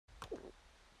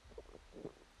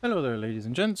Hello there, ladies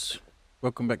and gents.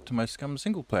 Welcome back to my SCUM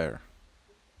single player.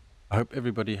 I hope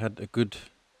everybody had a good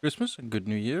Christmas and good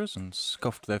New Year's and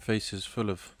scoffed their faces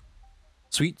full of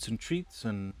sweets and treats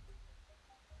and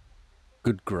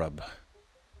good grub.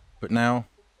 But now,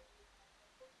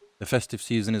 the festive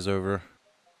season is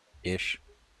over-ish.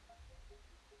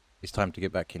 It's time to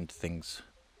get back into things.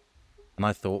 And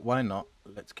I thought, why not?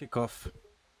 Let's kick off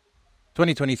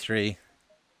 2023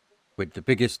 with the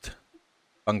biggest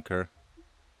bunker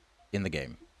in the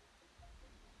game.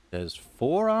 There's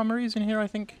 4 armories in here, I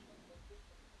think.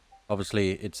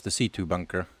 Obviously, it's the C2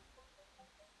 bunker.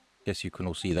 Guess you can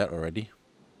all see that already.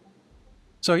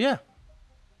 So yeah,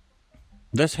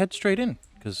 let's head straight in,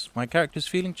 because my character's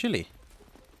feeling chilly.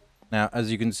 Now,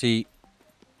 as you can see,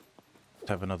 let's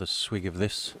have another swig of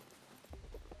this.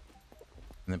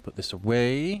 And then put this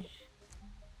away.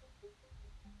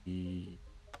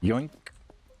 Yoink.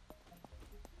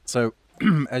 So,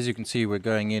 as you can see, we're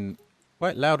going in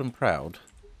quite loud and proud.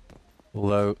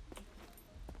 Although,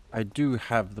 I do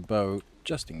have the bow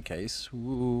just in case.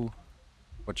 Ooh.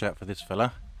 Watch out for this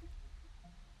fella.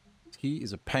 He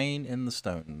is a pain in the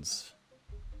stones.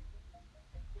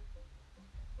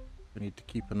 We need to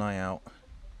keep an eye out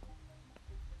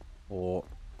for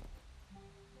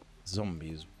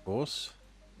zombies, of course.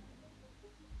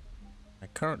 I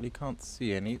currently can't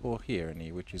see any or hear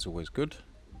any, which is always good.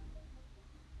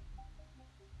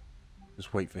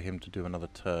 Just wait for him to do another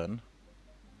turn.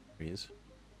 There he is.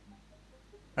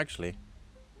 Actually,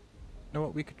 you know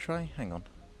what we could try? Hang on.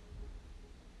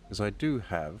 Because I do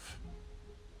have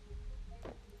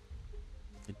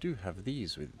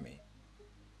these with me.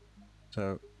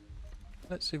 So,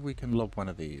 let's see if we can lob one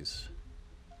of these.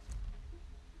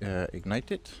 Ignite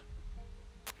it.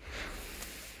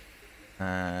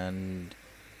 And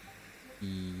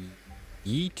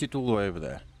yeet it all the way over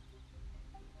there.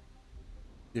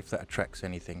 See if that attracts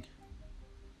anything.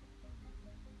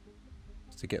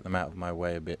 Just to get them out of my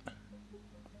way a bit.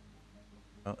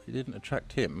 Well, it didn't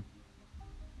attract him.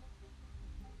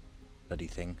 Bloody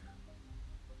thing.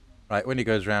 Right, when he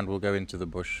goes round, we'll go into the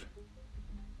bush.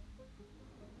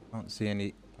 Can't see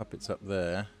any puppets up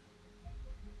there.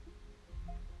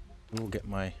 We'll get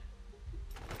my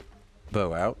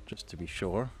bow out, just to be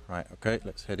sure. Right, okay,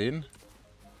 let's head in.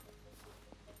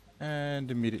 And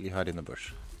immediately hide in the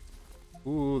bush.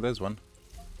 Ooh, there's one.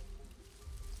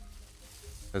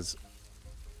 As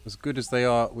good as they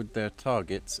are with their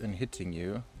targets and hitting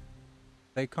you,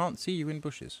 they can't see you in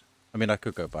bushes. I mean, I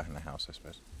could go behind the house, I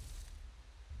suppose.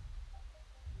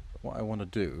 But what I want to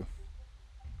do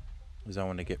is I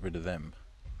want to get rid of them.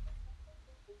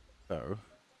 So,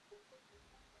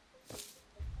 let's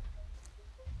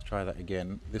try that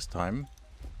again, this time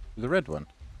with the red one.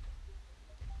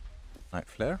 Night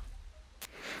flare.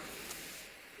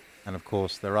 And of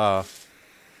course there are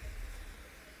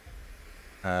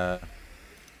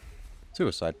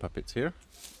suicide puppets here.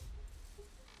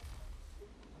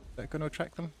 Is that going to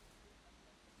attract them?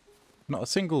 Not a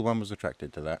single one was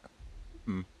attracted to that.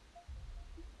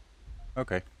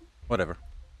 Okay, whatever.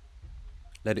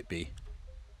 Let it be.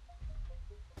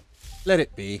 Let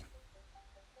it be.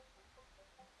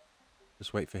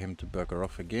 Just wait for him to bugger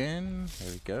off again.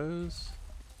 There he goes.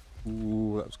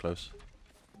 Ooh, that was close.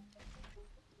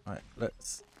 Right,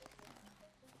 let's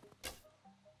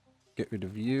get rid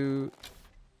of you.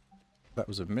 That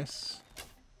was a miss.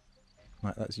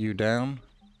 Right, that's you down.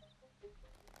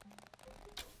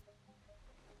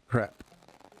 Crap.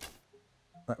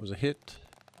 That was a hit.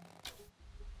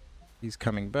 He's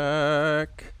coming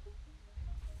back.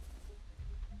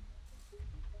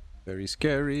 Very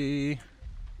scary.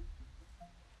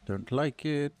 Don't like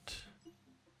it.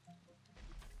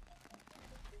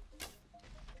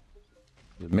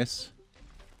 A miss.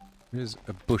 There's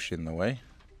a bush in the way.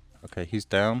 Okay, he's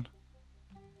down.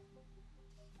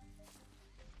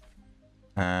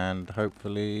 And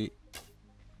hopefully...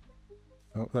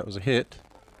 Oh, that was a hit.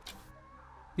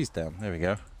 He's down. There we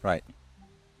go. Right.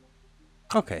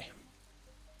 Okay.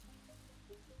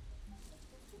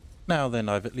 Now then,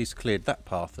 I've at least cleared that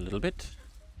path a little bit.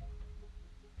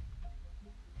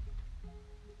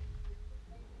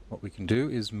 What we can do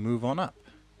is move on up.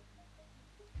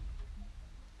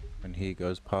 When he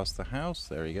goes past the house,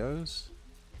 there he goes.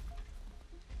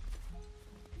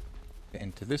 Get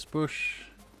into this bush.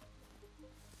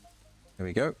 There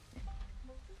we go.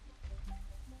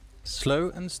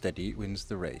 Slow and steady wins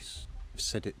the race. I've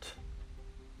said it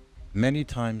many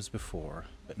times before,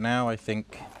 but now I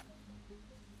think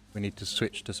we need to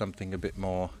switch to something a bit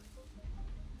more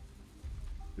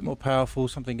powerful,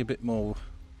 something a bit more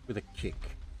with a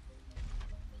kick.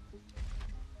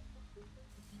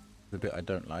 The bit I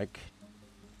don't like.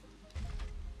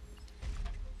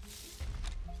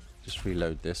 just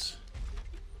reload this.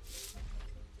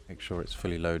 Make sure it's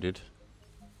fully loaded.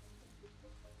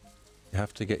 You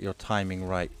have to get your timing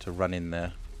right to run in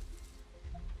there.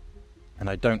 And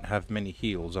I don't have many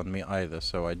heals on me either,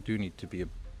 so I do need to be a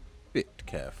bit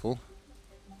careful.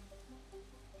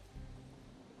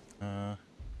 You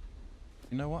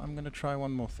know what? I'm going to try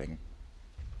one more thing.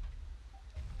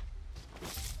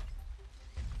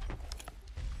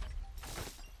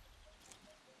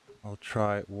 I'll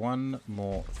try one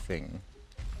more thing.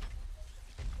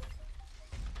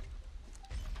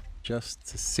 Just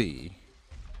to see.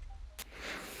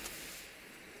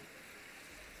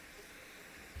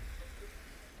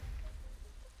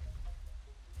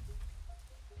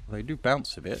 They do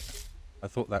bounce a bit. I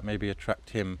thought that maybe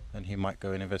attract him and he might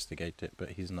go and investigate it,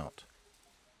 but he's not.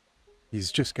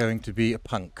 He's just going to be a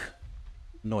punk.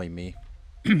 Annoy me.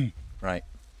 Right.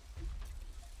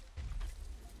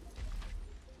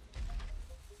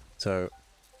 So,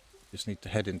 just need to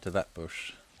head into that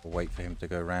bush. Or wait for him to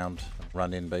go round and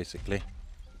run in, basically.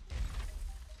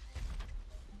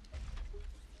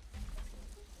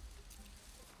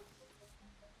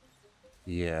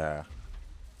 Yeah.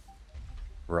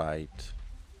 Right.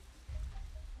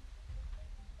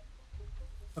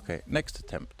 Okay, next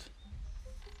attempt.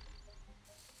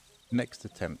 Next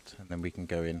attempt, and then we can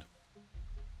go in.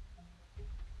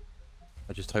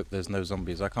 I just hope there's no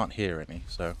zombies. I can't hear any,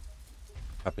 so...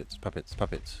 Puppets, puppets,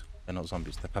 puppets. They're not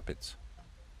zombies, they're puppets.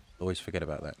 Always forget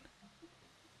about that.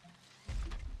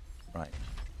 Right.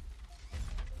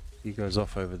 He goes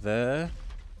off over there.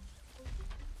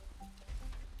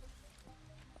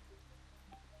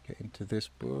 Get into this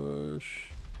bush.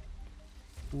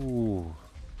 Ooh.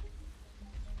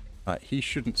 Right, he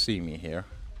shouldn't see me here.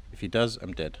 If he does,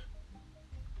 I'm dead.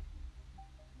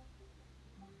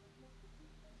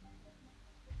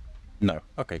 No.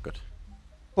 Okay, good.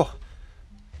 Oh,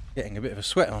 getting a bit of a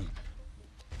sweat on.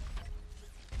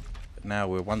 But now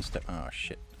we're one step... Oh,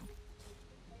 shit.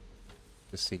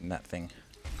 Just seen that thing.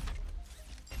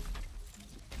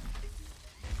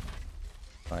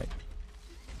 Right.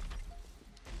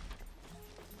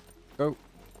 Go.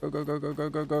 Go, go, go, go, go,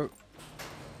 go, go.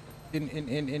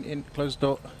 In. Close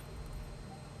door.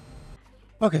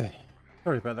 Okay.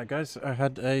 Sorry about that, guys. I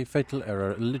had a fatal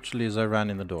error literally as I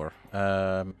ran in the door.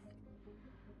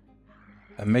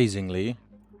 Amazingly,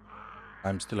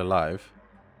 I'm still alive.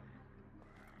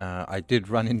 I did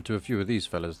run into a few of these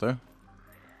fellas, though.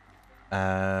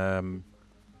 And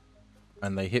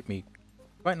they hit me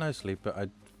quite nicely, but I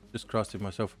just crafted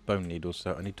myself a bone needle,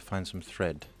 so I need to find some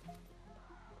thread.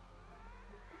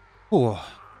 Oh,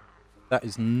 that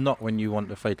is not when you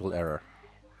want a fatal error.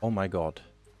 Oh my god.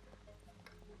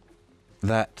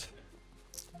 That...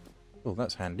 Oh,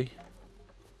 that's handy.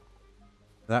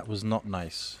 That was not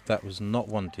nice. That was not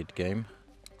wanted, game.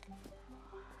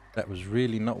 That was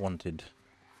really not wanted.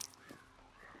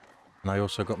 And I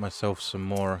also got myself some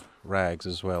more rags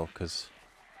as well, because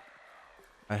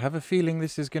I have a feeling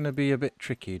this is going to be a bit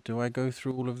tricky. Do I go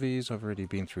through all of these? I've already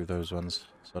been through those ones.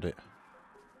 Sod it.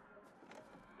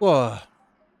 Whoa.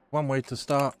 One way to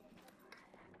start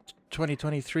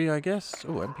 2023, I guess.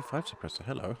 Oh, MP5 suppressor.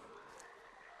 Hello.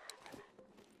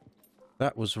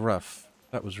 That was rough.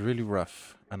 That was really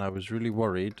rough. And I was really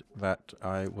worried that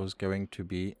I was going to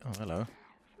be... Oh, hello.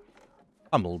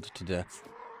 Pummeled to death.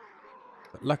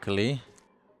 But luckily...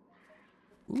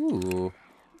 Ooh.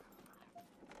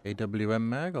 AWM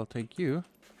mag, I'll take you.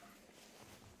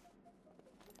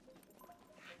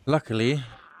 Luckily...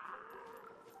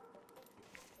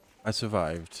 I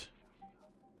survived.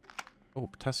 Oh,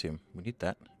 potassium. We need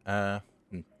that.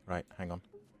 Right, hang on.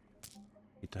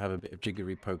 Need to have a bit of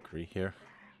jiggery pokery here.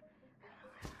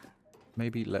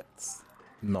 Maybe let's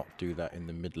not do that in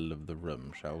the middle of the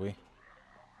room, shall we?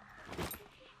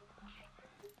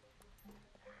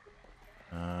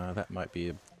 That might be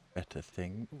a better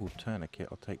thing. Ooh, tourniquet.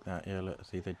 I'll take that. Yeah, let's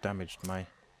see. They damaged my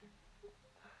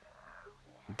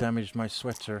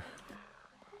sweater.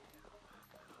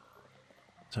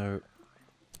 So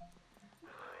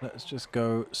let's just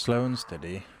go slow and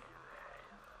steady.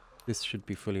 This should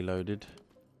be fully loaded.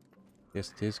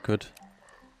 Yes, it is. Good.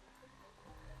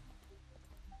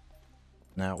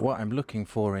 Now, what I'm looking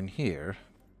for in here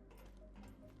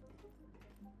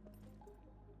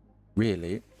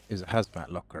really is a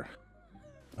hazmat locker.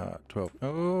 12.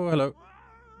 Oh, hello.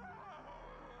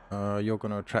 You're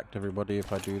going to attract everybody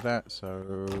if I do that,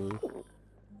 so...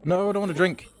 No, I don't want to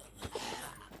drink.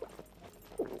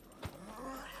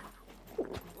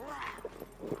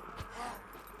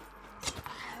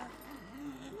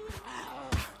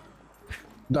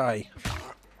 Die.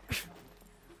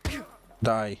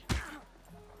 Die.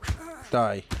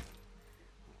 Die.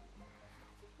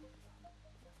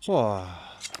 Oh.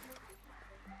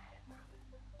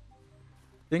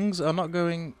 Things are not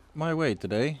going my way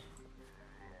today.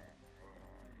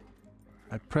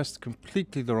 I pressed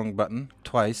completely the wrong button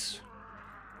twice.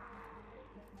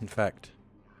 In fact,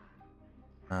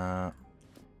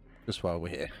 just while we're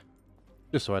here.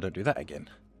 Just so I don't do that again.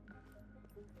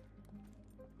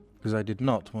 Because I did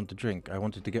not want to drink. I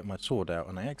wanted to get my sword out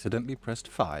and I accidentally pressed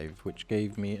 5, which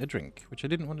gave me a drink, which I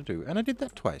didn't want to do. And I did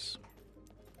that twice.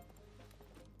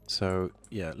 So,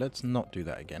 yeah, let's not do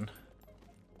that again.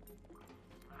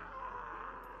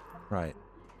 Right.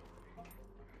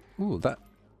 Ooh, that,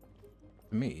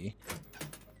 to me,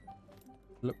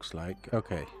 looks like...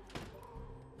 Okay.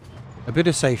 A bit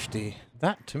of safety.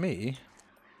 That, to me,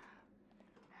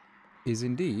 is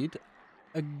indeed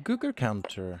a Googer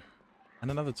counter. And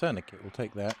another tourniquet. We'll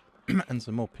take that. And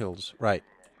some more pills. Right.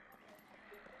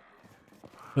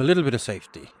 A little bit of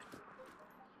safety.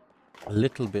 A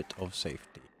little bit of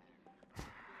safety.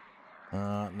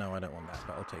 No, I don't want that,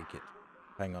 but I'll take it.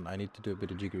 Hang on, I need to do a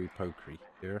bit of jiggery pokery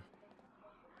here.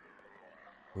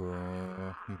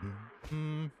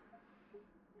 Do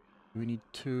we need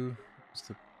 2? What's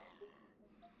the...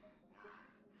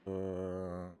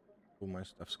 all my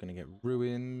stuff's gonna get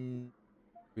ruined.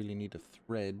 Really need a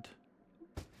thread.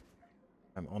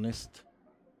 I'm honest.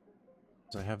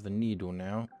 Because I have the needle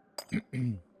now.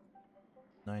 9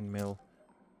 mil.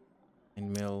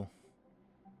 9 mil.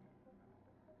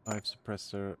 5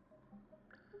 suppressor.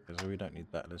 So we don't need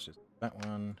that. Let's just that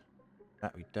one.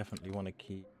 That we definitely want to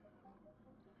keep.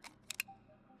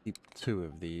 Keep 2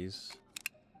 of these.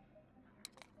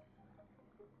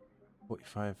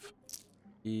 45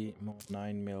 E, more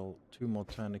 9 mil, 2 more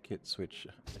tourniquets, which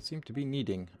I seem to be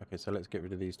needing. Okay, so let's get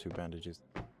rid of these 2 bandages.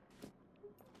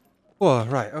 Oh,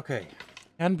 right, okay.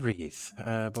 And breathe.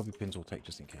 Bobby pins will take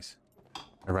just in case.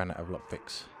 I ran out of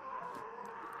lockpicks.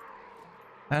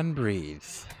 And breathe.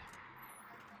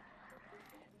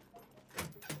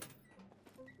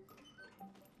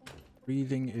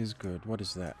 Breathing is good. What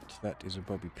is that? That is a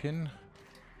bobby pin.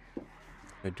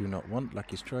 I do not want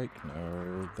Lucky Strike.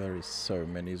 No, there is so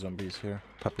many zombies here.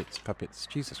 Puppets, puppets.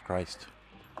 Jesus Christ.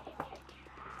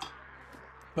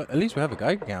 But at least we have a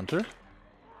Geiger counter.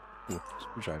 Ooh,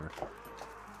 screwdriver.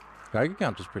 Geiger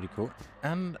counter's pretty cool.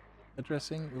 And a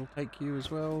dressing will take you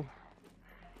as well.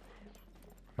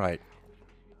 Right.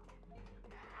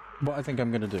 What I think I'm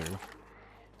going to do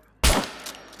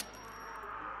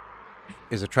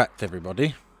is attract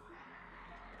everybody.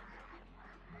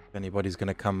 If anybody's going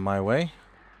to come my way.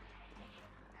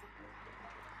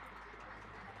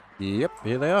 Yep,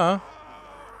 here they are.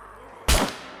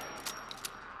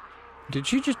 Did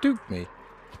she just duke me?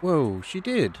 Whoa, she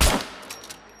did.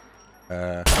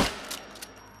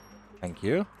 Thank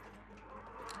you.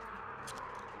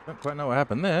 Don't quite know what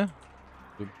happened there.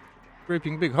 A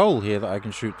gaping big hole here that I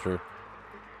can shoot through.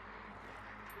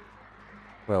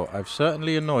 Well, I've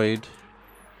certainly annoyed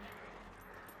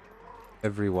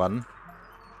everyone.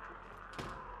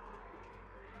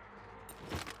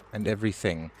 And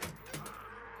everything.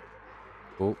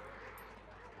 Oh.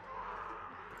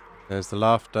 There's the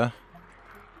laughter.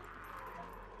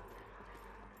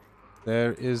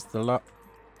 There is the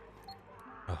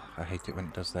Oh, I hate it when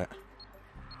it does that.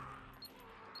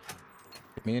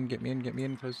 Get me in, get me in, get me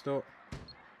in, close the door.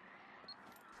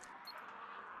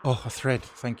 Oh, a thread,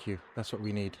 thank you. That's what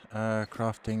we need.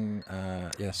 Crafting,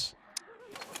 yes.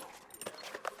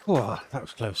 Oh, that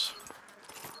was close.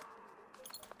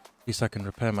 At least I can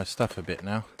repair my stuff a bit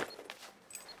now.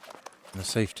 In the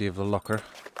safety of the locker.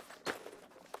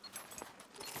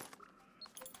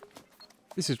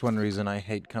 This is one reason I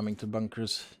hate coming to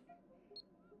bunkers.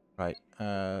 Right,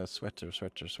 sweater,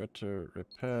 sweater, sweater,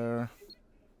 repair.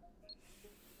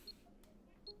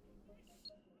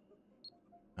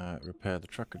 Repair the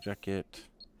trucker jacket.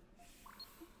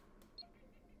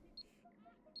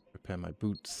 Repair my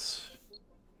boots.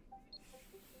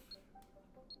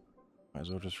 Might as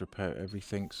well just repair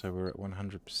everything so we're at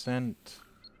 100%.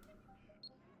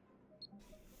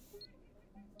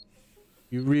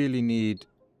 You really need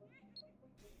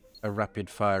a rapid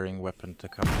firing weapon to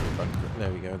come to the bunker.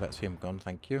 There we go, that's him gone,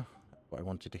 thank you. That's what I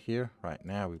wanted to hear. Right,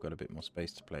 now we've got a bit more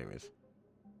space to play with.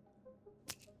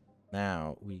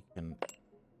 Now we can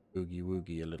oogie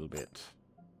woogie a little bit.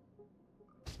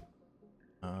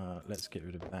 Let's get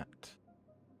rid of that.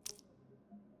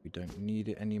 We don't need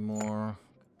it anymore.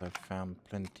 I've found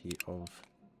plenty of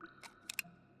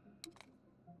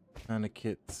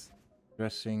tourniquets,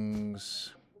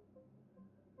 dressings.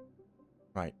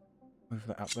 Right. Move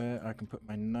that up there. I can put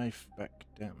my knife back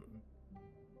down.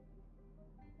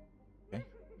 Okay.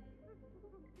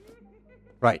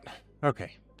 Right.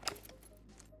 Okay.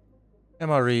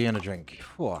 MRE and a drink.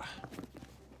 Whew.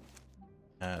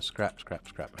 Scrap.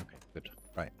 Okay, good.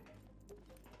 Right.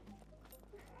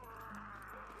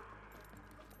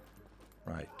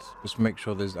 Right. Just make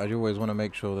sure there's... I always want to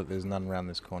make sure that there's none around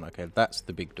this corner. Okay, that's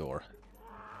the big door.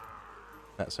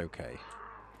 That's okay.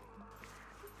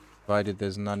 Provided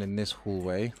there's none in this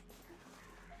hallway.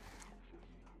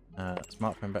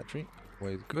 Smartphone battery.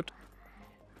 Always good.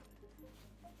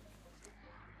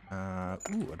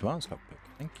 Ooh, advanced lockpick.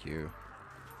 Thank you.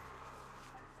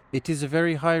 It is a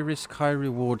very high risk, high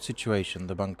reward situation,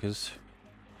 the bunkers.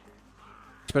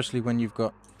 Especially when you've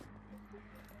got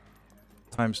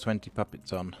times 20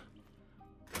 puppets on.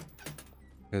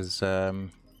 Because,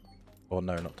 or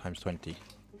no, not times 20.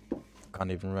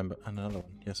 Can't even remember. Another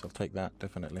one. Yes, I'll take that,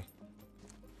 definitely.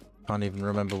 Can't even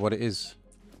remember what it is.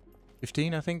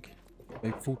 15, I think?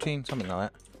 Maybe 14, something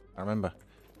like that. I remember.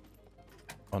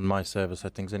 On my server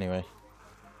settings, anyway.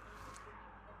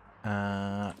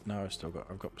 No,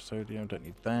 I've got sodium, don't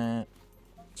need that.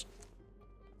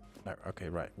 No, okay,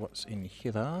 right. What's in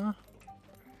here?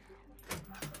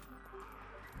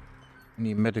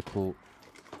 Need medical...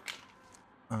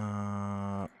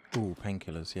 ooh,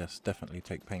 painkillers, yes, definitely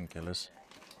take painkillers.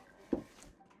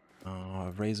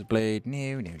 Razor blade,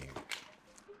 no.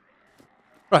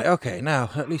 Right, okay, now,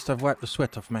 at least I've wiped the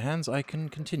sweat off my hands. I can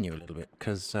continue a little bit,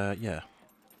 because, yeah,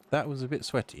 that was a bit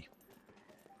sweaty.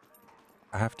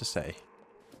 I have to say.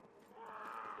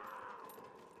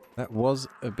 That was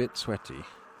a bit sweaty.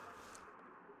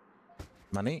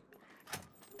 Money.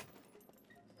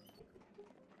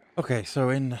 Okay, so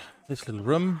in this little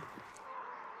room,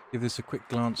 give this a quick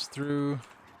glance through.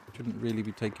 Shouldn't really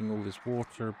be taking all this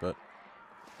water, but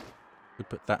to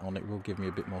put that on, it will give me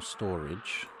a bit more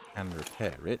storage and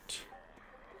repair it.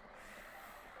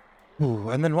 Ooh,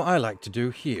 and then what I like to do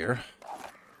here,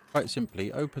 quite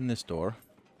simply, open this door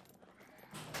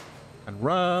and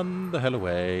run the hell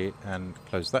away and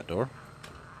close that door.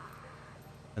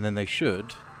 And then they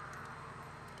should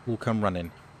all come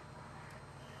running.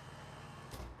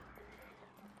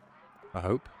 I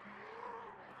hope.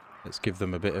 Let's give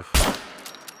them a bit of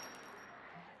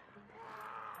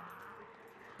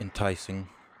enticing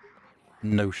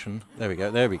notion. There we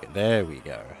go. Hello.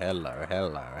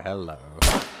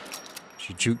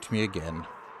 She juked me again.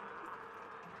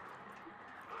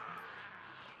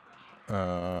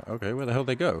 Okay, where the hell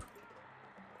they go?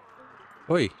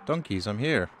 Oi, donkeys, I'm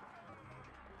here.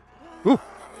 Ooh!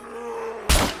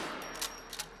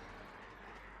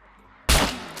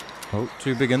 Oh,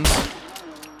 two big uns.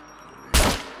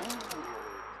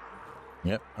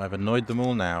 Yep, I've annoyed them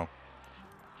all now.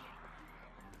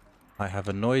 I have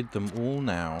annoyed them all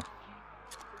now.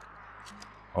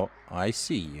 Oh, I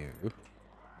see you.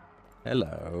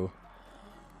 Hello.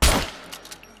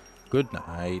 Good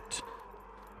night.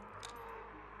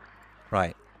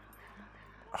 Right.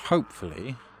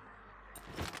 Hopefully,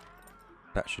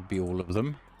 that should be all of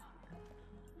them.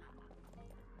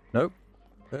 Nope.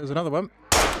 There's another one.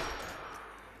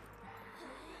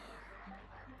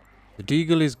 The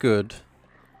deagle is good,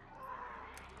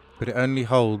 but it only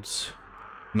holds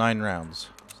 9 rounds.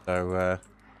 So,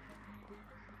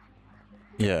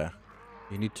 yeah.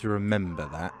 You need to remember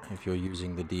that if you're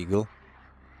using the deagle.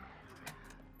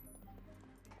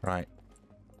 Right.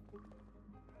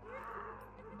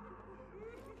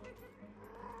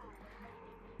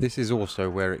 This is also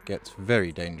where it gets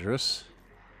very dangerous.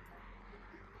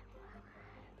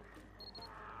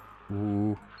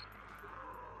 Ooh.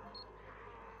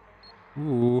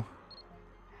 Ooh.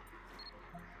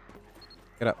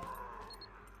 Get up.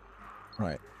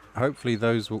 Right. Hopefully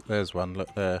those will... There's one.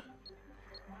 Look there.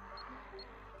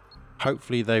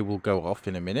 Hopefully they will go off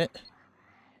in a minute.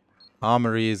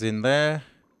 Armory is in there.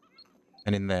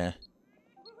 And in there.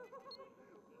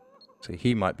 So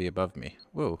he might be above me.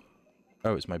 Whoa.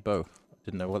 Oh, it's my bow.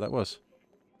 Didn't know what that was.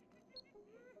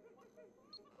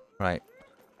 Right.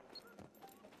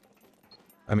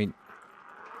 I mean...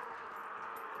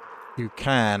 You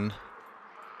can...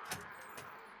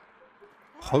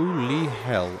 Holy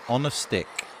hell, on a stick.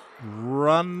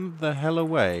 Run the hell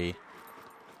away.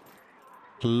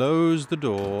 Close the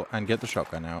door and get the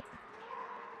shotgun out.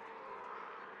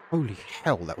 Holy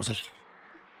hell, that was a...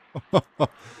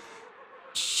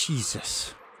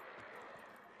 Jesus.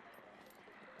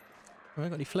 Have I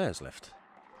got any flares left?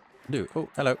 I do. Oh,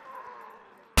 hello.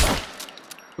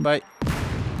 Goodbye.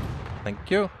 Thank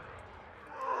you.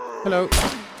 Hello.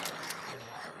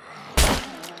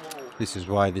 This is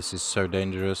why this is so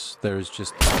dangerous. There is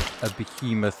just a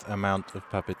behemoth amount of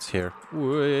puppets here.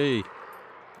 Whey!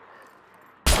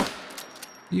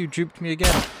 You duped me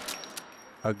again.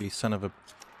 Ugly son of a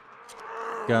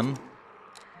gun.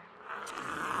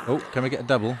 Oh, can we get a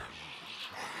double?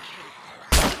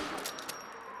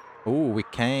 Oh, we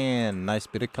can. Nice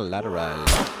bit of collateral.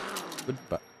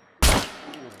 Goodbye.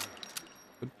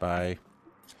 Goodbye.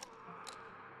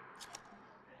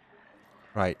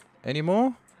 Right. Any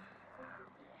more?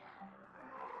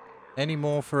 Any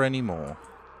more for any more?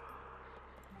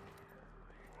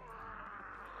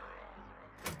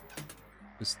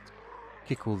 Just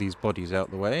kick all these bodies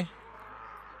out the way.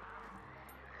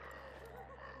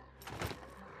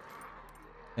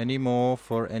 Any more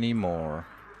for any more?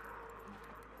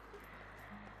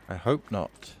 I hope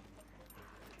not.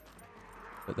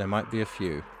 But there might be a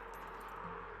few.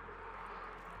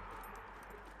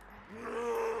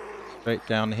 Straight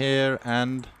down here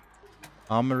and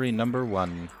armory number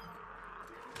 1.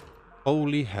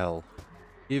 Holy hell.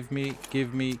 Give me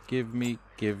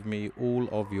all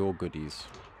of your goodies.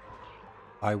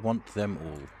 I want them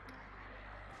all.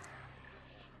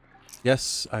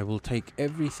 Yes, I will take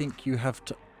everything you have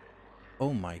to...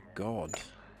 Oh my god.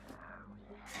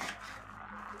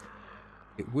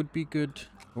 It would be good...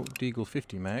 Oh, Deagle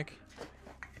 50 mag.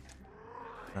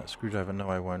 That screwdriver, no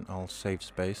I won't. I'll save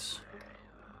space.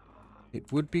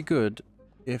 It would be good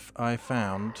if I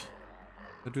found...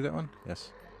 Did I do that one?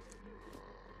 Yes.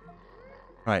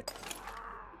 Right.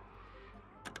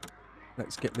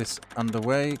 Let's get this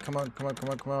underway. Come on, come on, come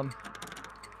on, come on.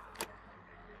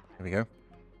 There we go.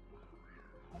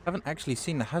 Haven't actually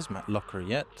seen the hazmat locker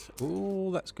yet.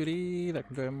 Oh, that's goody. That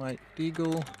can go in my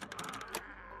Deagle.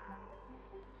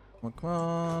 Come on, come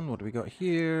on. What do we got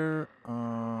here?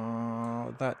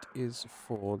 That is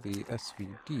for the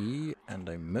SVD and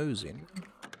a Mosin,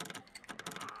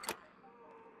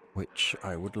 which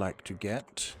I would like to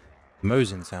get.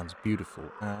 Mosin sounds beautiful.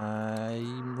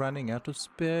 I'm running out of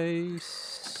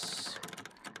space.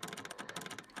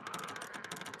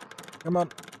 Come on.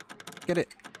 Get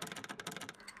it.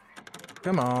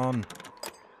 Come on.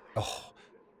 Oh,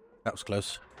 that was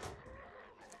close.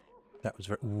 That was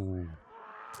very... Ooh.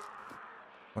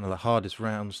 One of the hardest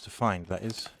rounds to find, that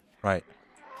is. Right.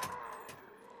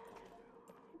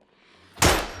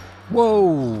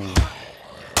 Whoa!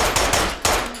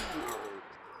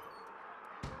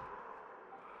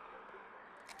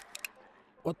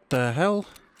 What the hell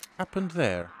happened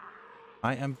there?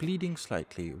 I am bleeding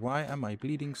slightly. Why am I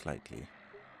bleeding slightly?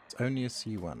 It's only a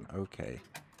C1. Okay.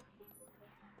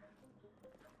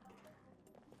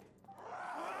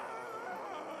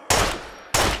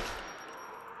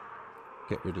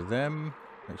 Get rid of them.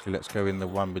 Actually, let's go in the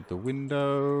one with the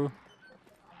window.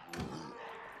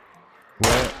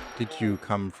 Where did you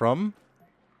come from?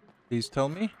 Please tell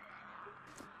me.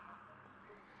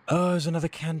 Oh, there's another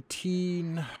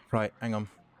canteen. Right, hang on.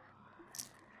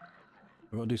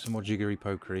 We've got to do some more jiggery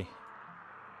pokery.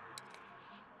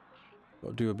 Got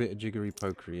to do a bit of jiggery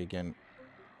pokery again.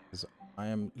 Because I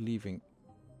am leaving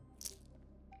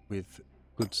with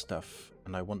good stuff.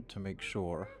 And I want to make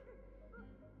sure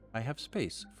I have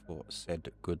space for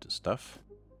said good stuff.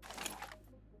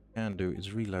 Can do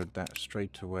is reload that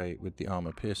straight away with the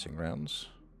armor piercing rounds.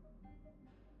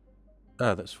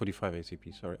 Ah, that's 45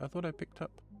 ACP, sorry. I thought I picked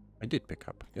up. I did pick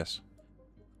up, yes.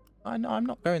 I know, I'm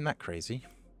not going that crazy.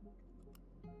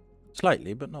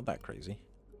 Slightly, but not that crazy.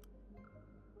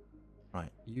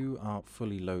 Right, you are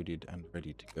fully loaded and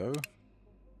ready to go.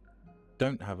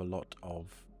 Don't have a lot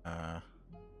of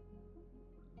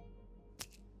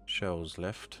shells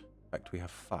left. In fact, we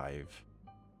have 5.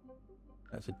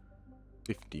 That's a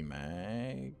 50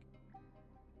 mag.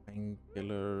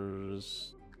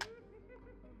 Painkillers.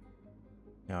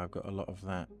 Yeah, I've got a lot of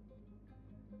that.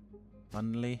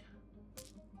 Munley.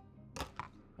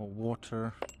 More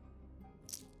water.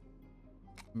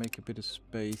 Make a bit of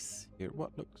space here.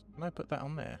 What looks... Can I put that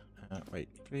on there? Wait,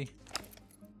 actually...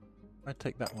 I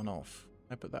take that one off.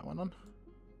 Can I put that one on?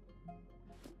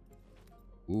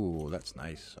 Ooh, that's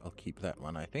nice. I'll keep that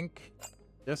one, I think.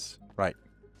 Yes? Right.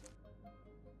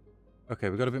 Okay,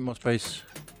 we've got a bit more space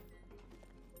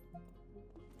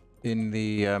in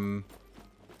the...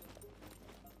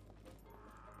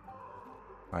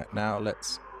 Right, now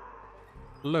let's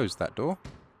close that door.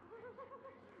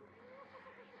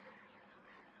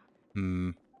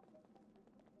 I'm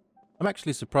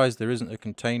actually surprised there isn't a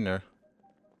container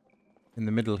in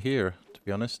the middle here, to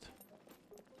be honest.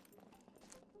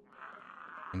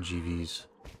 NGVs.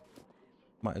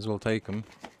 Might as well take them.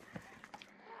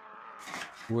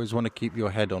 You always want to keep your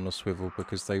head on a swivel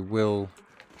because they will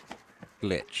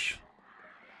glitch.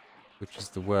 Which is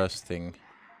the worst thing.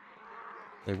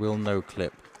 They will no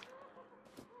clip.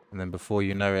 And then before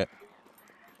you know it,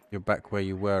 you're back where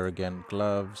you were again.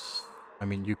 Gloves. I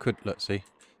mean, you could, let's see.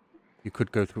 You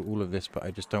could go through all of this, but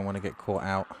I just don't want to get caught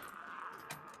out.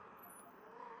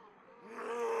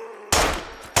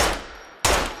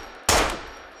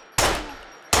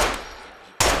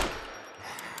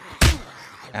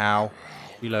 Ow.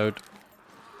 Reload.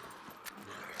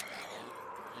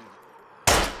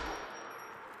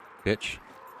 Bitch.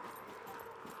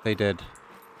 Stay dead.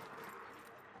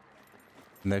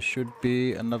 And there should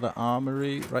be another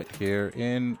armory right here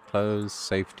in close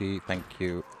safety. Thank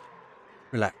you.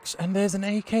 Relax. And there's an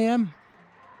AKM.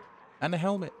 And a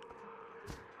helmet.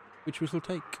 Which we shall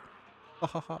take. Ha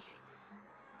ha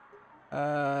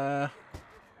ha.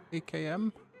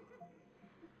 AKM.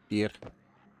 Dear.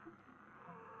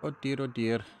 Oh dear, oh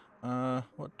dear.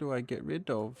 What do I get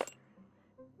rid of?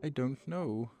 I don't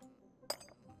know.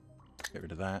 Get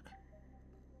rid of that.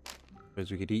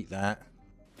 Suppose we could eat that.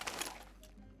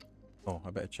 Oh, I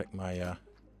better check my,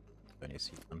 only a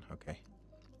C1, okay.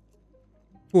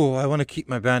 Oh, I want to keep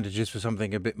my bandages for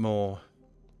something a bit more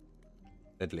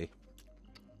deadly.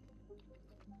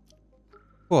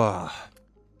 Whoa.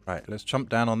 Right, let's jump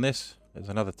down on this. There's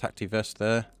another tacti vest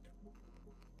there.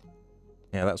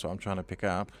 Yeah, that's what I'm trying to pick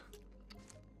up.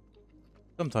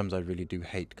 Sometimes I really do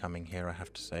hate coming here, I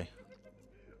have to say.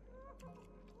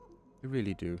 I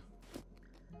really do.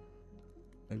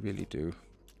 I really do.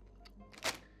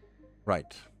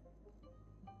 Right.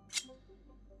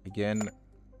 Again,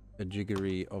 a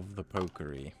jiggery of the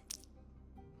pokery.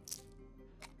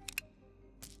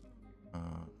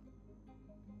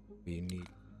 We need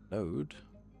load.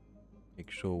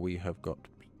 Make sure we have got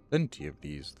plenty of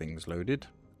these things loaded.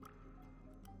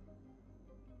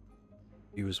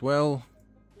 You as well.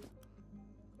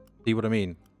 See what I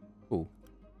mean? Ooh.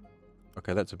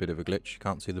 Okay, that's a bit of a glitch. You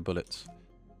can't see the bullets.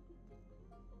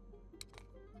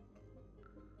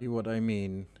 See what I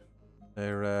mean?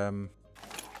 They're,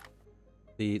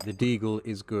 the deagle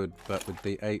is good, but with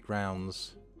the 8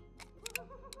 rounds,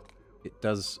 it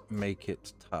does make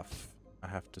it tough. I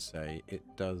have to say, it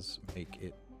does make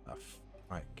it tough.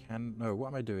 Right, no, what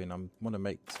am I doing? I want to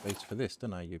make space for this,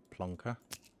 don't I, you plonker?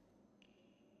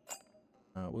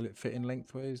 Will it fit in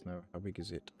lengthways? No, how big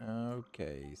is it?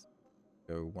 Okay,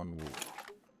 go one wall.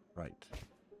 Right.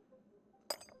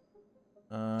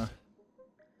 That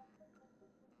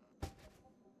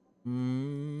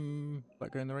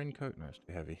go in the raincoat? No, it's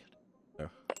too heavy. So,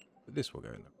 but this will go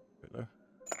in the raincoat though.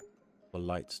 The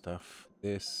light stuff.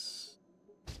 This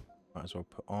might as well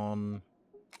put on.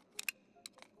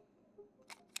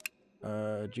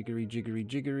 Jiggery, jiggery,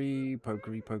 jiggery,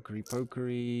 pokery, pokery,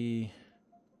 pokery.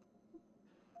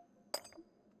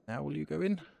 Now will you go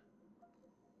in?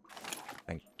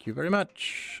 Thank you very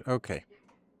much. Okay.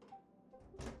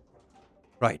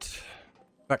 Right.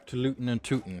 Back to lootin' and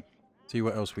tootin'. See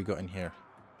what else we got in here.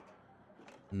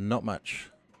 Not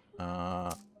much.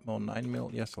 More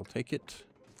 9mm. Yes, I'll take it.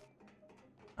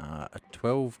 A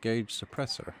 12 gauge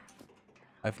suppressor.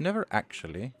 I've never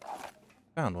actually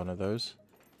found one of those.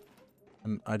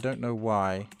 And I don't know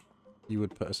why you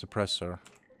would put a suppressor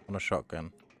on a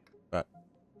shotgun. But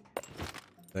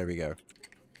there we go.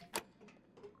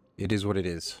 It is what it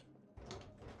is.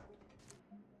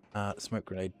 Smoke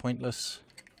grenade pointless.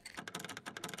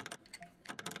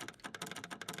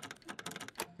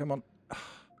 Come on.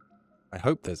 I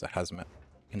hope there's a hazmat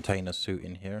container suit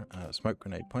in here. Smoke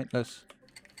grenade pointless.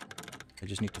 I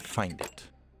just need to find it.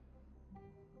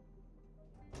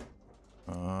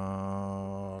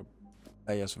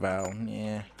 AS Val,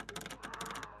 yeah.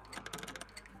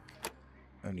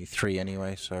 Only 3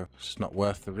 anyway, so it's not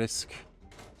worth the risk.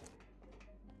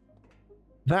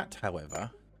 That,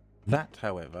 however,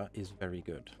 is very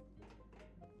good.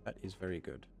 That is very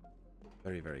good.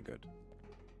 Very, very good.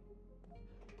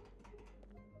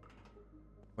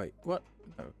 Wait, what?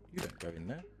 No, you don't go in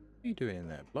there. What are you doing in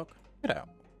there, Block? Get out.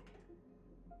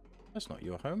 That's not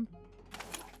your home.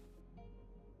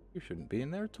 You shouldn't be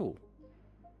in there at all.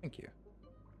 Thank you.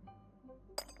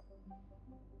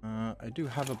 I do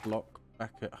have a block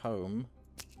back at home.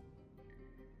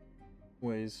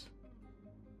 Always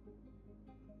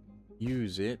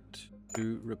use it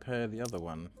to repair the other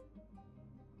one.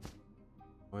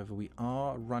 However, we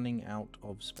are running out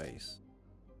of space.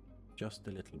 Just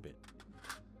a little bit.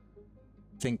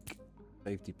 I think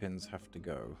safety pins have to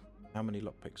go. How many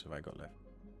lockpicks have I got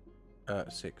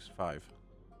left? 6, 5.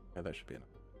 Okay, that should be enough.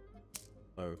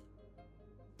 So,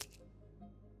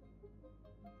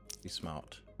 be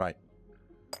smart. Right.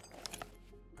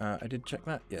 I did check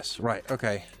that? Yes, right,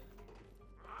 okay.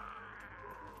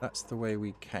 That's the way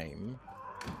we came.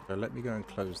 So let me go and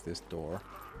close this door.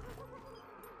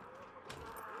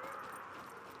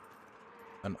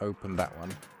 And open that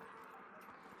one.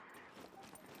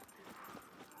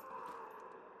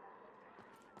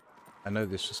 I know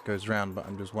this just goes round, but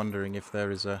I'm just wondering if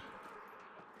there is a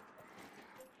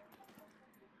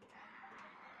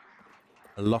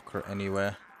locker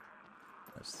anywhere.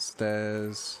 That's the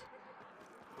stairs.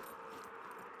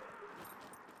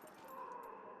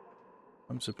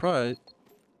 I'm surprised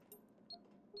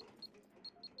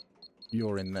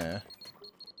you're in there.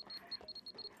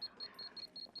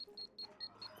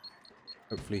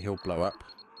 Hopefully he'll blow up.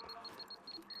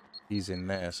 He's in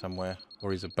there somewhere,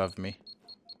 or he's above me.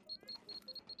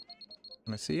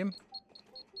 Can I see him?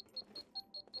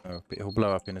 Oh, but he'll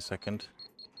blow up in a second.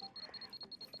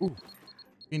 Ooh,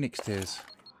 Phoenix tears.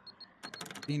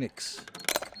 Phoenix.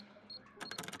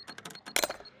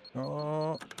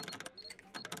 Oh.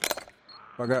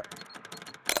 Bugger.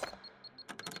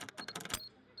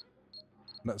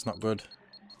 That's not good.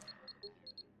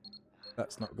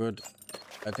 That's not good.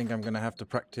 I think I'm going to have to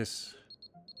practice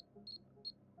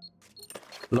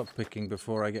lockpicking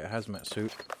before I get a hazmat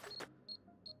suit.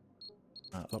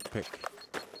 Lockpick.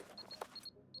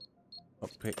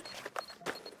 Lockpick.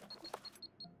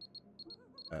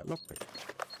 Lockpick.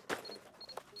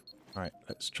 Right,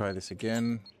 let's try this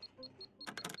again.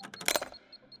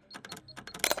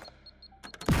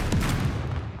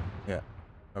 Yeah,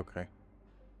 okay.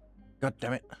 God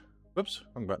damn it. Whoops,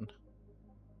 wrong button.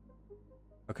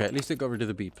 Okay, at least it got rid of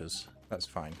the beepers. That's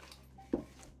fine.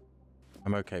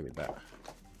 I'm okay with that.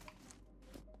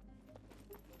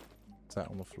 What's that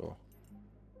on the floor?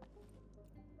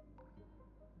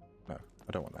 No,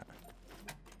 I don't want that.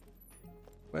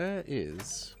 Where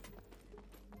is...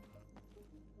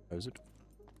 Close it.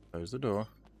 Close the door.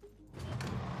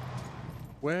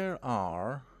 Where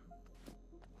are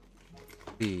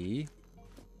the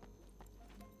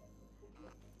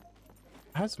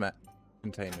hazmat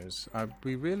containers? I'd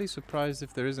be really surprised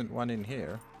if there isn't one in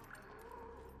here.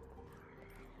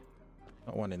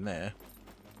 Not one in there.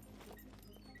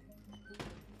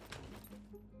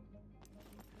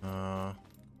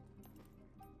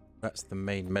 That's the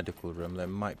main medical room. There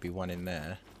might be one in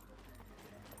there.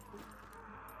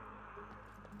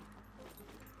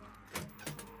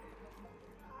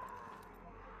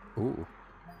 Ooh.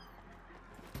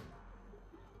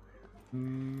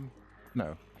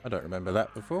 No, I don't remember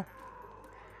that before.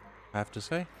 I have to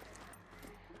say.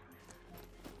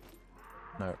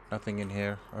 No, nothing in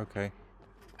here. Okay.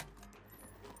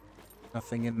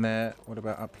 Nothing in there. What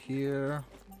about up here?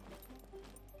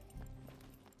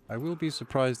 I will be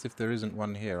surprised if there isn't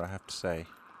one here, I have to say.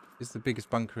 It's the biggest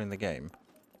bunker in the game.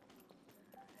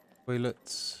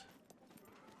 Toilets.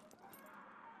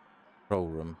 Control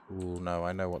room. Ooh, no,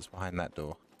 I know what's behind that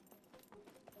door.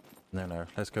 No.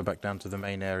 Let's go back down to the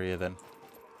main area then.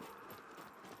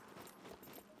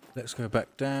 Let's go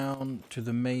back down to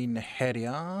the main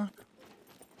area.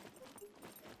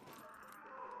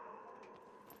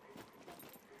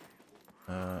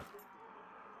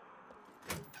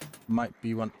 Might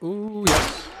be one. Ooh,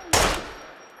 yes.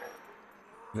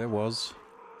 There was.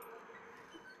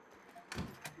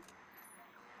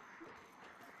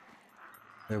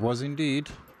 There was indeed.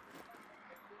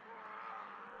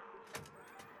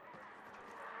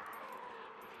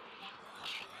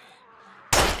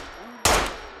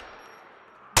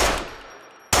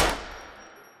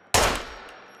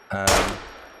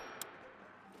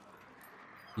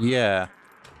 Yeah.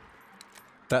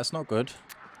 That's not good.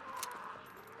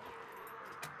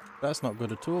 That's not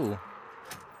good at all.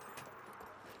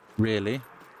 Really.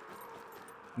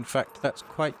 In fact, that's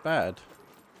quite bad.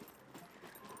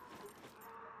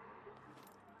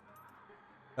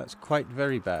 That's quite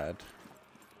very bad.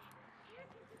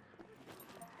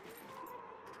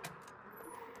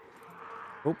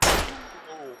 Oh.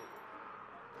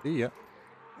 See ya.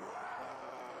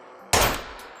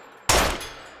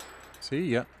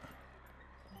 See ya.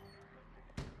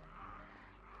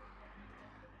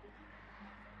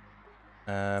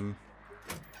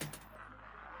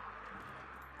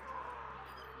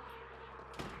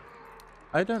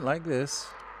 I don't like this.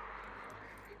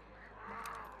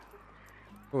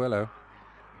 Oh, hello.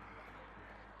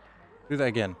 Do that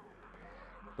again.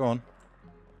 Go on.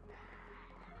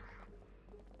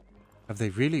 Have they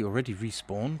really already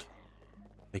respawned?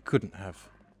 They couldn't have.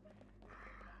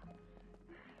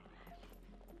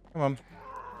 Come on.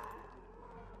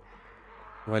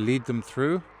 Do I lead them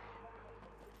through?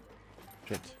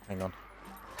 Shit, hang on.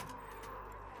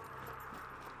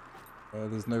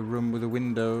 There's no room with a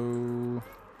window.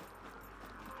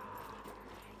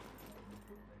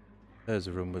 There's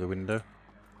a room with a window.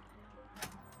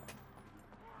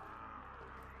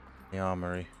 The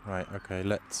armory. Right, okay,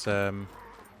 let's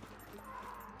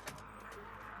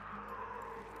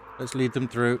lead them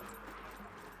through.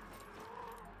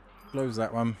 Close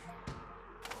that one.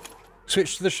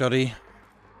 Switch to the shoddy.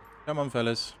 Come on,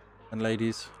 fellas and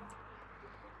ladies.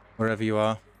 Wherever you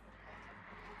are.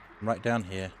 I'm right down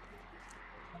here.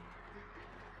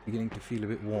 Beginning to feel a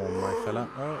bit warm, my fella.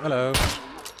 Oh, hello.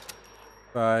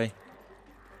 Bye.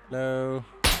 Hello.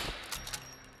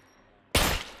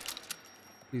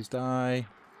 Please die.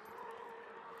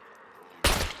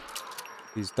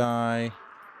 Please die.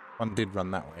 One did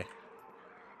run that way.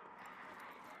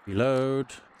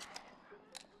 Reload.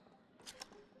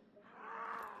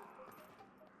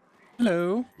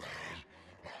 Hello.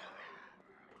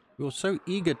 You're so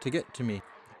eager to get to me.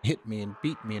 Hit me and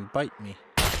beat me and bite me.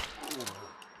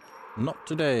 Not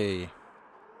today.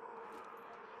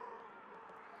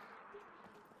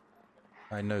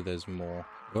 I know there's more.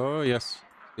 Oh, yes.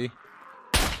 See?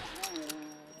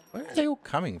 Where are they all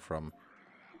coming from?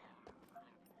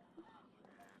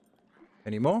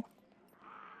 Any more?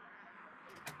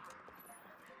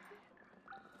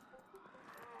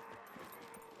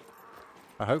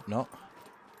 I hope not.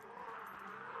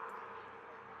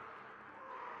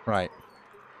 Right.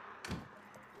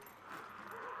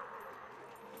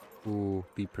 Ooh,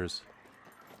 beepers.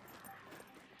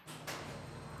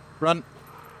 Run!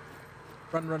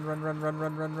 Run, run, run, run, run,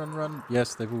 run, run, run, run.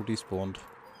 Yes, they've all despawned.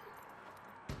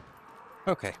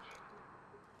 Okay.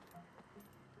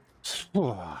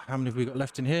 How many have we got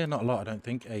left in here? Not a lot, I don't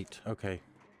think. 8. Okay.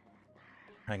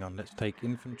 Hang on, let's take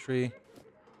infantry.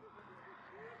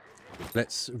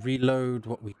 Let's reload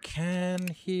what we can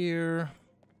here.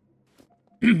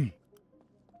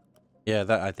 Yeah,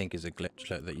 that I think is a glitch,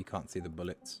 that you can't see the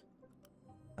bullets.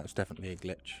 That's definitely a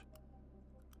glitch.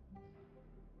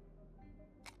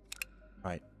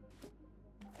 Right.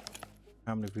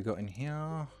 How many have we got in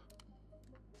here?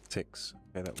 6.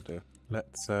 Okay, that will do.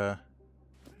 Let's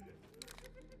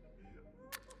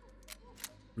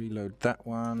reload that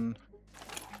one.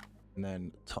 And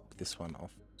then top this one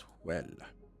off as well.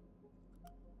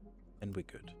 And we're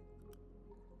good.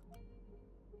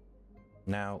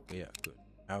 Now we are good.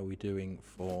 How are we doing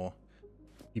for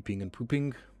peeping and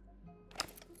pooping?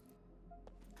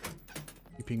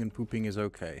 Peeping and pooping is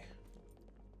okay.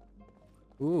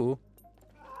 Ooh.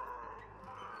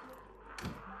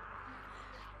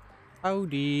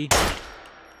 Howdy.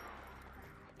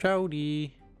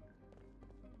 Howdy.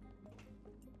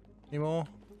 Any more?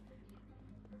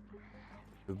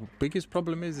 The biggest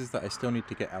problem is that I still need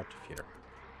to get out of here.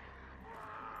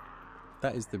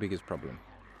 That is the biggest problem.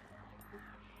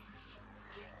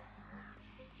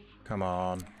 Come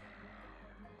on.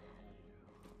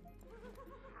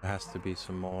 There has to be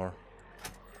some more.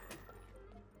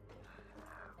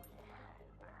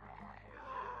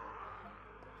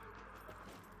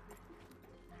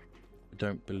 I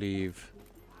don't believe...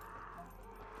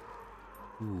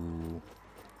 Ooh.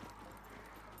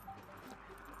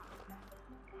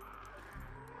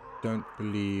 Don't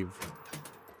believe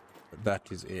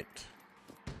that is it.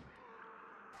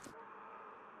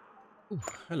 Ooh,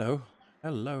 hello.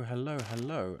 Hello, hello,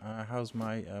 hello. How's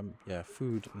my, yeah,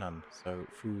 food? None. So,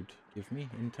 food, give me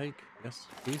intake. Yes,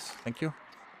 please. Thank you.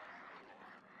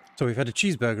 So, we've had a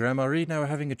cheeseburger MRE, now we're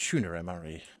having a tuna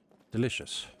MRE.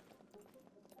 Delicious.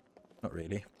 Not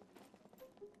really.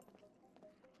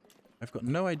 I've got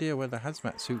no idea where the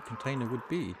hazmat suit container would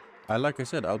be. Like I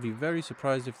said, I'll be very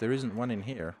surprised if there isn't one in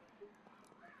here.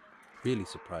 Really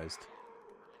surprised.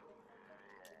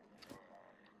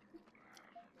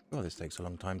 Oh, this takes a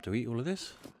long time to eat all of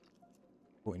this.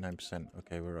 49%.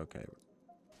 Okay, we're okay.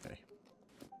 Okay.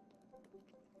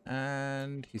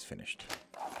 And he's finished.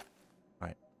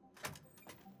 Right.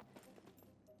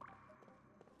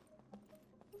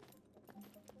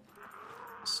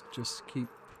 Let's just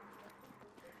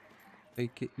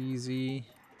take it easy.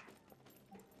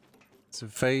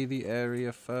 Survey the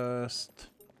area first.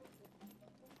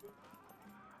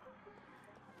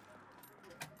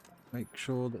 Make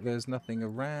sure that there's nothing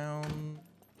around.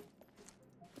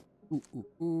 Ooh, ooh,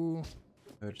 ooh.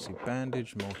 Emergency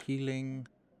bandage, more healing.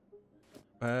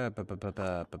 Killers,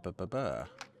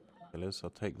 I'll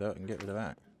take that and get rid of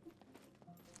that.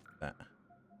 That.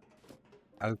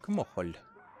 Alcohol.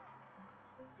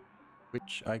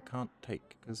 Which I can't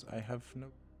take because I have no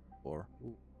ore.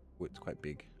 Ooh, it's quite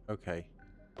big. Okay.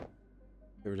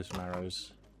 Get rid of some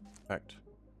arrows. In fact,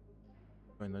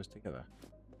 join those together.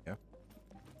 Yeah.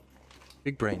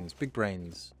 Big brains, big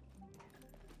brains.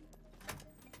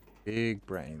 Big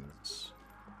brains.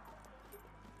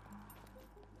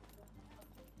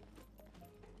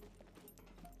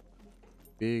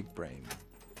 Big brain.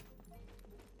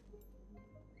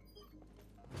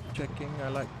 Checking, I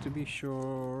like to be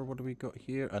sure. What do we got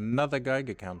here? Another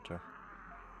Geiger counter.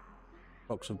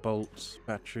 Box of bolts,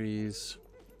 batteries.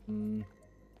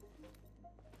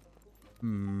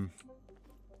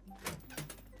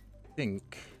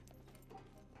 Think.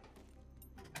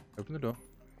 Open the door.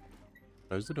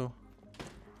 Close the door.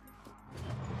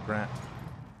 Crap.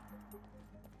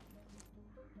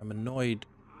 I'm annoyed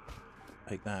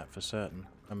take that for certain.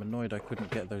 I'm annoyed I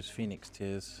couldn't get those phoenix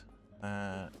tears.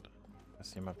 I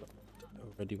assume I've got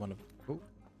already one of... Oh.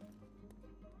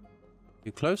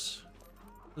 You close?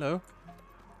 Hello?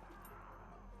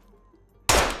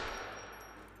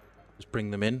 Just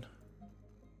bring them in.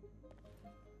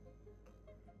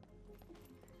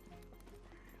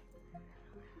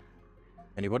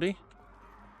 Anybody?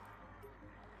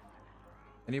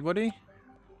 Anybody?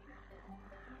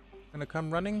 Gonna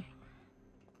come running?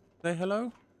 Say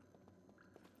hello?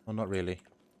 Oh, not really.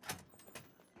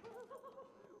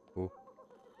 Oh.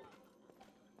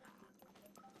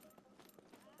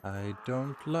 I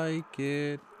don't like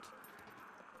it.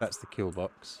 That's the kill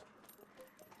box.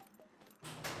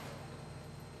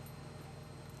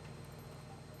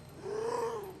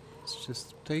 Let's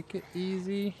just take it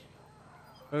easy.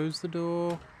 Close the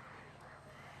door.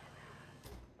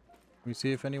 We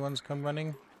see if anyone's come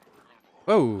running.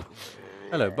 Whoa!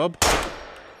 Hello, Bob.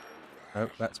 Oh,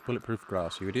 that's bulletproof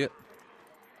glass, you idiot.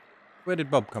 Where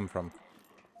did Bob come from?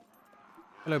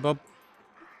 Hello, Bob.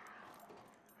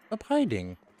 Bob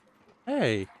hiding.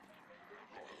 Hey.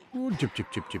 Ooh, jib, jib,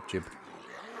 jib, jib, jib.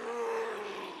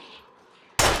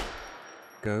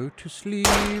 Go to sleep.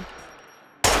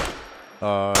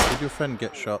 Did your friend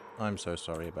get shot? I'm so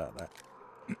sorry about that.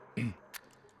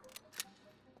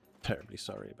 Terribly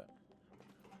sorry about that.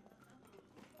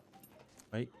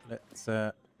 Wait, let's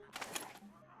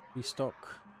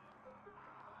restock.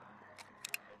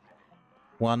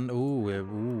 One. Ooh,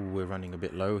 we're running a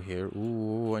bit low here.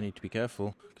 Ooh, I need to be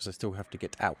careful because I still have to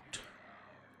get out.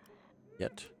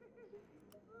 Yet.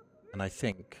 And I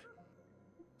think,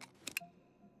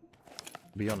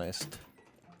 to be honest,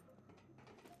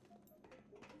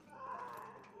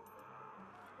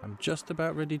 I'm just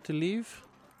about ready to leave.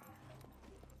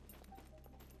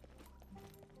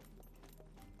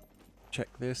 Check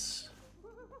this.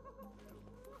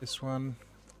 This one.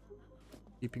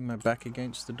 Keeping my back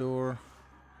against the door.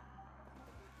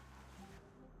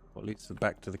 What leads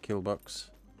back to the kill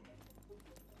box.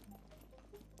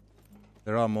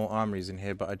 There are more armories in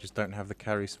here, but I just don't have the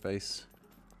carry space.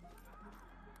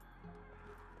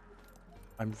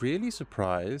 I'm really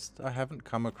surprised I haven't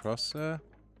come across a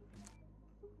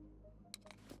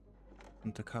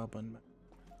hunter carbine.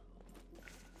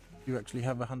 You actually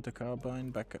have a hunter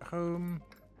carbine back at home?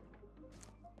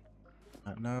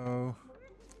 No.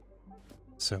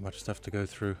 So much stuff to go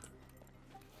through.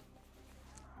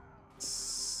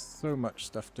 So much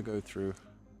stuff to go through.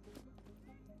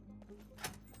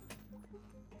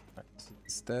 Right,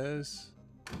 stairs.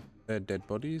 They're dead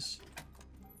bodies.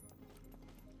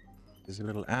 There's a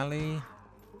little alley.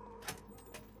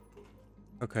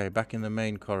 Okay, back in the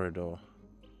main corridor.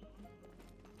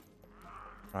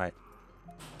 Right.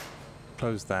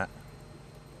 Close that.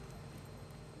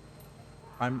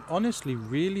 I'm honestly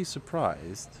really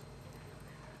surprised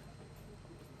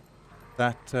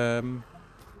that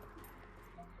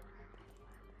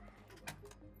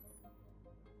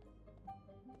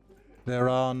there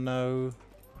are no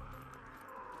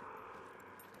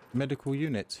medical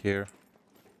units here.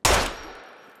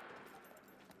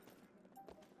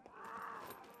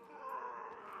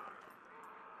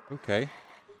 Okay.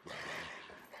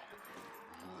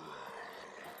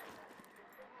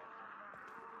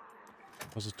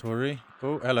 Repository.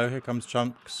 Oh, hello, here comes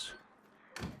Chunks.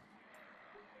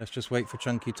 Let's just wait for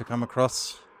Chunky to come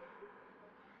across.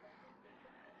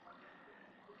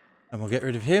 And we'll get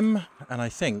rid of him, and I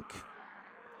think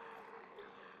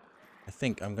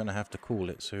I'm gonna have to call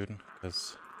it soon,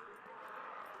 because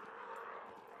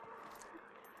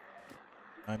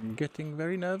I'm getting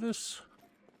very nervous.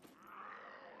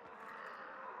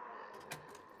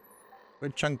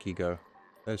 Where'd Chunky go?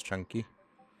 There's Chunky.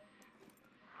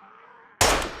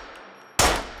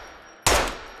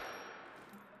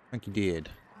 Chunky did.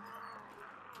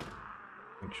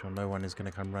 Make sure no one is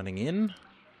going to come running in.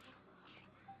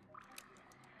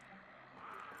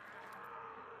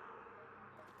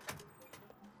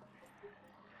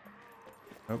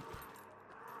 Nope.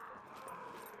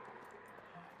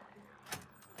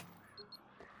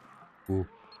 Ooh.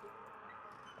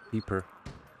 Keeper.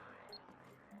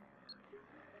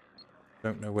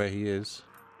 Don't know where he is.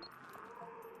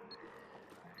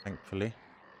 Thankfully.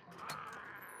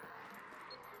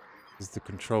 This is the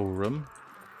control room.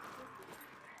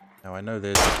 Now I know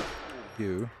there's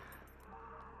you.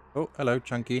 Oh, hello,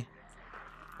 Chunky. Can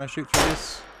I shoot through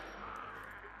this?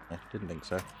 Yeah, didn't think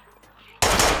so.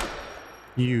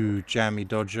 You jammy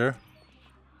dodger.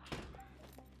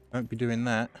 Don't be doing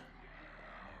that.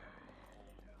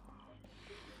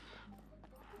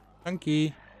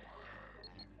 Chunky.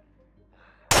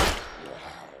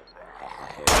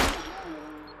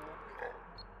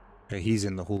 Okay, he's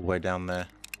in the hallway down there.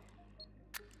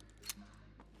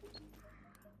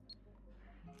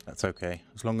 That's okay.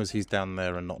 As long as he's down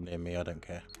there and not near me, I don't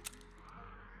care.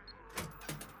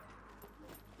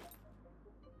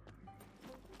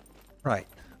 Right.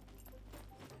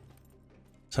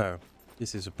 So,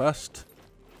 this is a bust.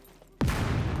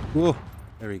 Whoa!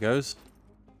 There he goes.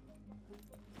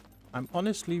 I'm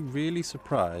honestly really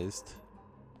surprised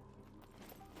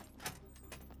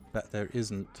that there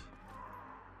isn't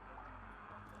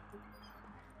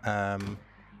the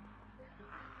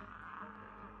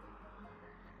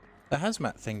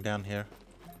hazmat thing down here.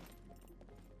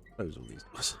 Close all these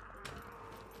doors.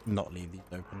 Not leave these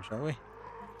open, shall we?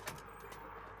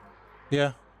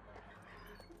 Yeah.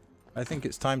 I think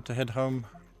it's time to head home.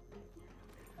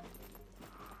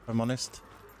 If I'm honest.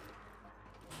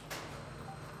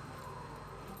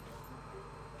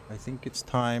 I think it's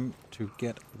time to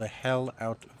get the hell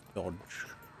out of Dodge.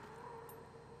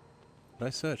 Did I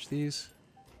search these?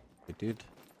 I did.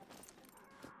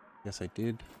 Yes, I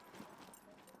did.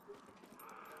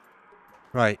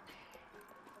 Right.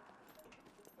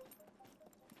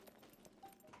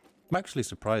 I'm actually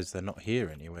surprised they're not here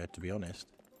anywhere, to be honest.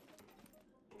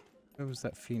 Where was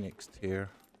that Phoenix tier?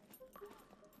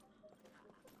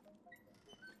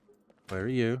 Where are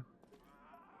you?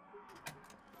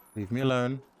 Leave me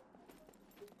alone.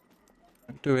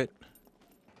 Don't do it.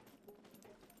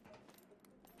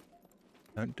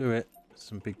 Don't do it. There's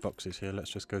some big boxes here. Let's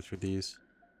just go through these.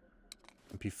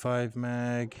 Ep5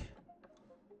 mag.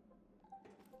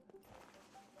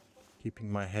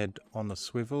 Keeping my head on the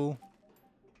swivel.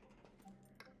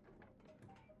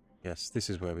 Yes, this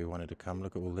is where we wanted to come.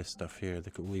 Look at all this stuff here. Look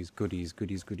at all these goodies,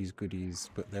 goodies, goodies, goodies.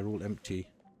 But they're all empty.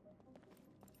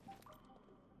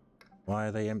 Why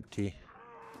are they empty?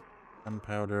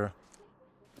 Gunpowder.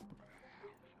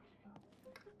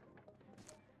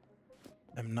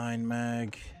 M9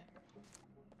 mag.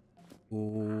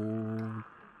 Ooh.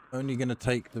 Only gonna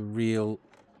take the real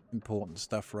important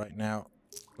stuff right now.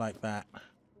 Like that.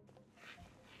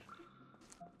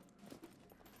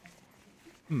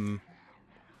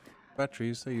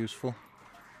 Batteries, they're useful.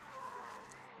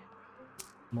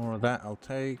 More of that I'll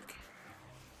take.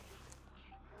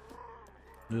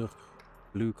 Ugh.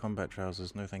 Blue combat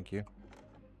trousers, no thank you.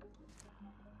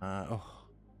 Oh.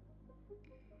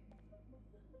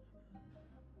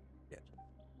 Shit.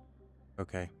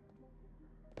 Okay.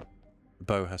 The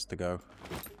bow has to go.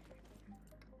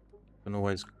 Don't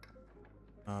always...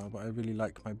 but I really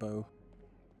like my bow.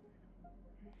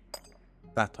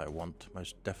 That I want,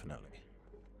 most definitely.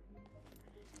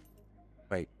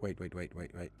 Wait.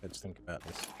 Let's think about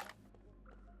this.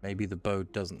 Maybe the bow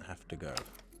doesn't have to go.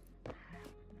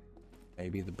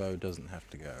 Maybe the bow doesn't have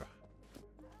to go.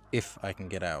 If I can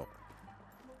get out.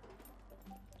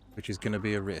 Which is going to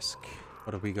be a risk.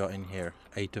 What have we got in here?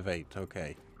 8 of 8,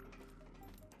 okay.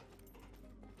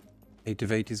 8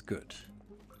 of 8 is good.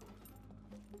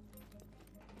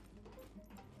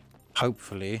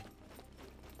 Hopefully,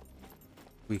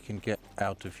 we can get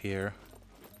out of here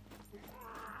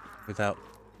without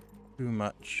too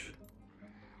much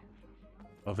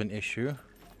of an issue.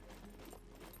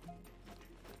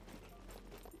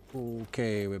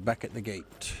 Okay, we're back at the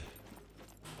gate.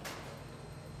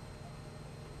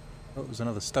 Oh, there's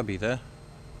another stubby there.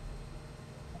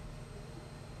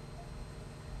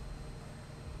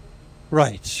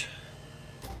 Right.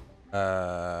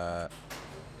 No.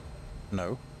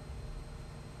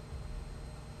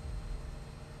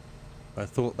 I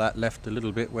thought that left a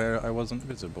little bit where I wasn't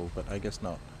visible, but I guess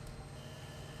not.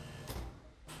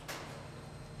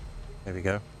 There we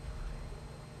go.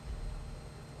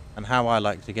 And how I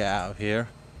like to get out of here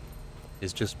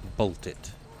is just bolt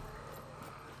it.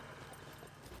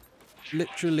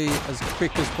 Literally as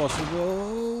quick as possible.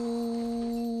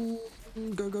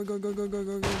 Go, go, go, go, go, go, go, go,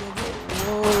 go, go.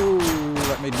 Whoa,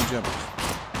 that made me jump.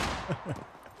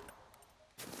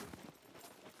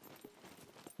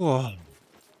 Whoa.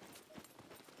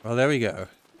 Well, there we go.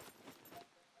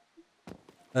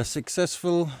 A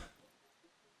successful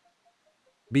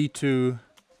B2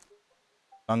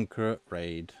 bunker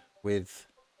raid with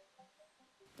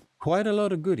quite a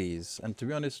lot of goodies. And to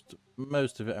be honest,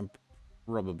 most of it I'm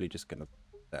probably just going to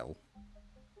sell.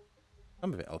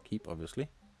 Some of it I'll keep, obviously.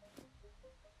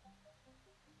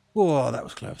 Whoa, that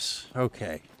was close.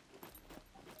 Okay.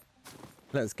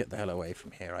 Let's get the hell away from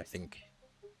here, I think.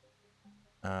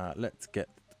 Let's get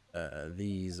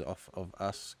these off of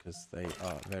us, because they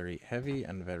are very heavy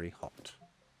and very hot.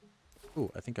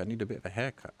 Oh, I think I need a bit of a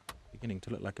haircut. Beginning to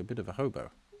look like a bit of a hobo.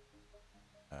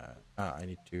 I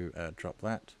need to drop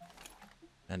that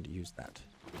and use that.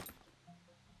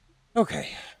 Okay.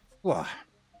 Whoa.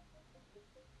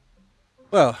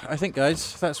 Well, I think,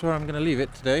 guys, that's where I'm going to leave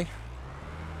it today.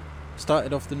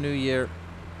 Started off the new year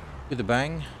with a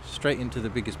bang, straight into the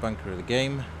biggest bunker of the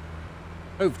game.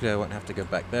 Hopefully I won't have to go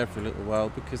back there for a little while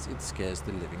because it scares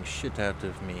the living shit out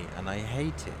of me and I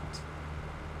hate it.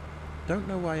 Don't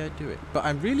know why I do it, but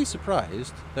I'm really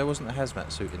surprised there wasn't a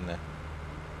hazmat suit in there.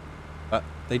 But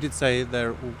they did say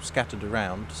they're all scattered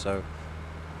around, so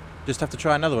just have to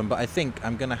try another one. But I think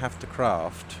I'm going to have to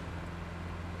craft.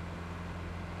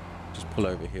 Just pull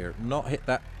over here. Not hit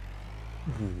that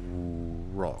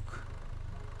rock.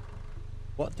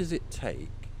 What does it take?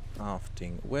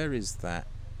 Crafting. Where is that?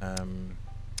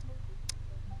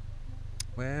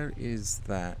 Where is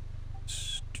that?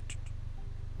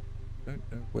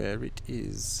 Don't know where it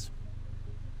is.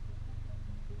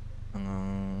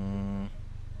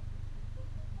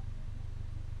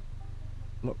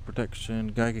 Lock protection,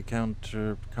 Geiger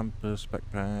counter, compass,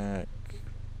 backpack.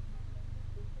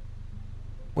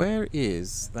 Where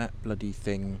is that bloody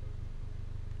thing?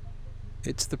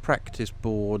 It's the practice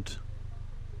board.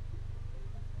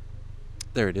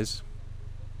 There it is.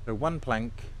 So one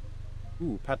plank.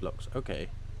 Ooh, padlocks. Okay.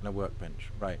 And a workbench.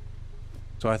 Right.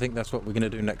 So I think that's what we're going to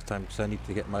do next time, because I need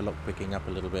to get my lock picking up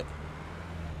a little bit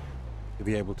to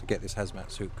be able to get this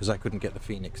hazmat suit, because I couldn't get the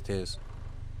Phoenix Tears.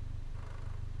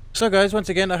 So guys, once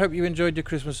again, I hope you enjoyed your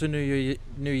Christmas and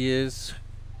New Year's.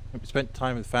 Hope you spent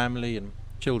time with family and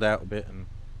chilled out a bit and,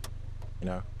 you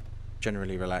know,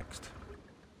 generally relaxed.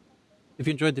 If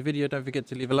you enjoyed the video, don't forget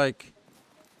to leave a like.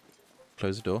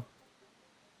 Close the door.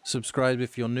 Subscribe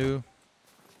if you're new.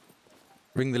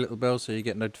 Ring the little bell so you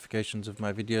get notifications of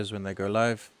my videos when they go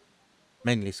live.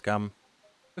 Mainly SCUM.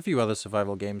 A few other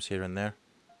survival games here and there.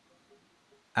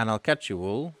 And I'll catch you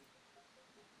all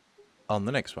on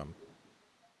the next one.